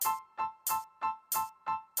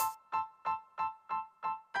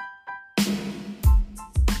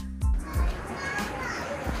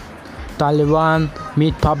Taliban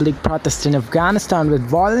meet public protest in Afghanistan with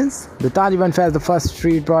violence. The Taliban faced the first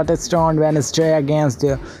street protest on Wednesday against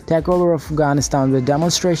the takeover of Afghanistan with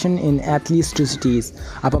demonstration in at least two cities.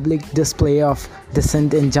 A public display of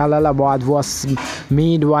dissent in Jalalabad was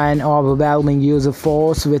made by an overwhelming use of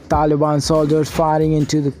force, with Taliban soldiers firing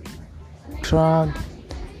into the crowd.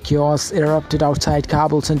 Chaos erupted outside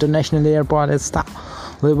Kabul's international airport as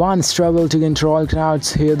Taliban struggled to control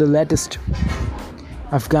crowds. Here the latest.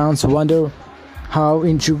 Afghans wonder how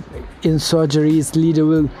insurgency's leader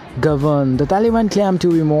will govern. The Taliban claim to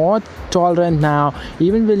be more tolerant now,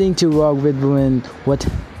 even willing to work with women. What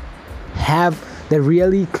have they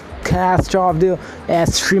really cast off the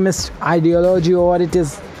extremist ideology, or it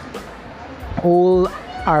is all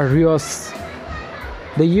arios?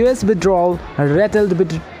 The US withdrawal rattled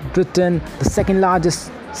Britain, the second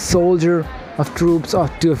largest soldier of troops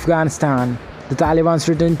to Afghanistan. The Taliban's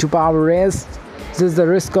return to power raises the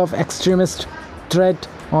risk of extremist threat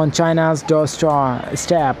on China's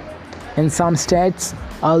doorstep. In some states,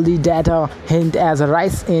 early data hint at a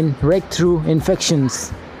rise in breakthrough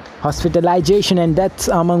infections. Hospitalization and deaths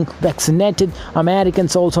among vaccinated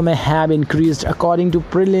Americans also may have increased, according to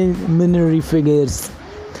preliminary figures.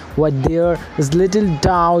 But there is little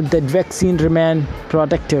doubt that vaccines remain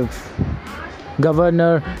protective.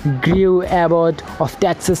 Governor Greg Abbott of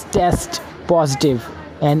Texas tested positive,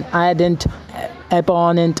 an ardent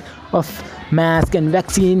opponent of mask and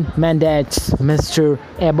vaccine mandates. Mr.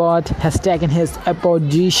 Abbott has taken his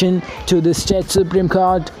opposition to the state Supreme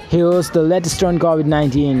Court. Here's the latest on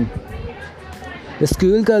COVID-19. The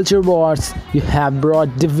school culture wars you have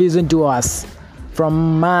brought division to us.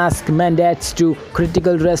 From mask mandates to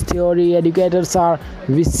critical race theory, educators are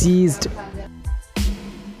besieged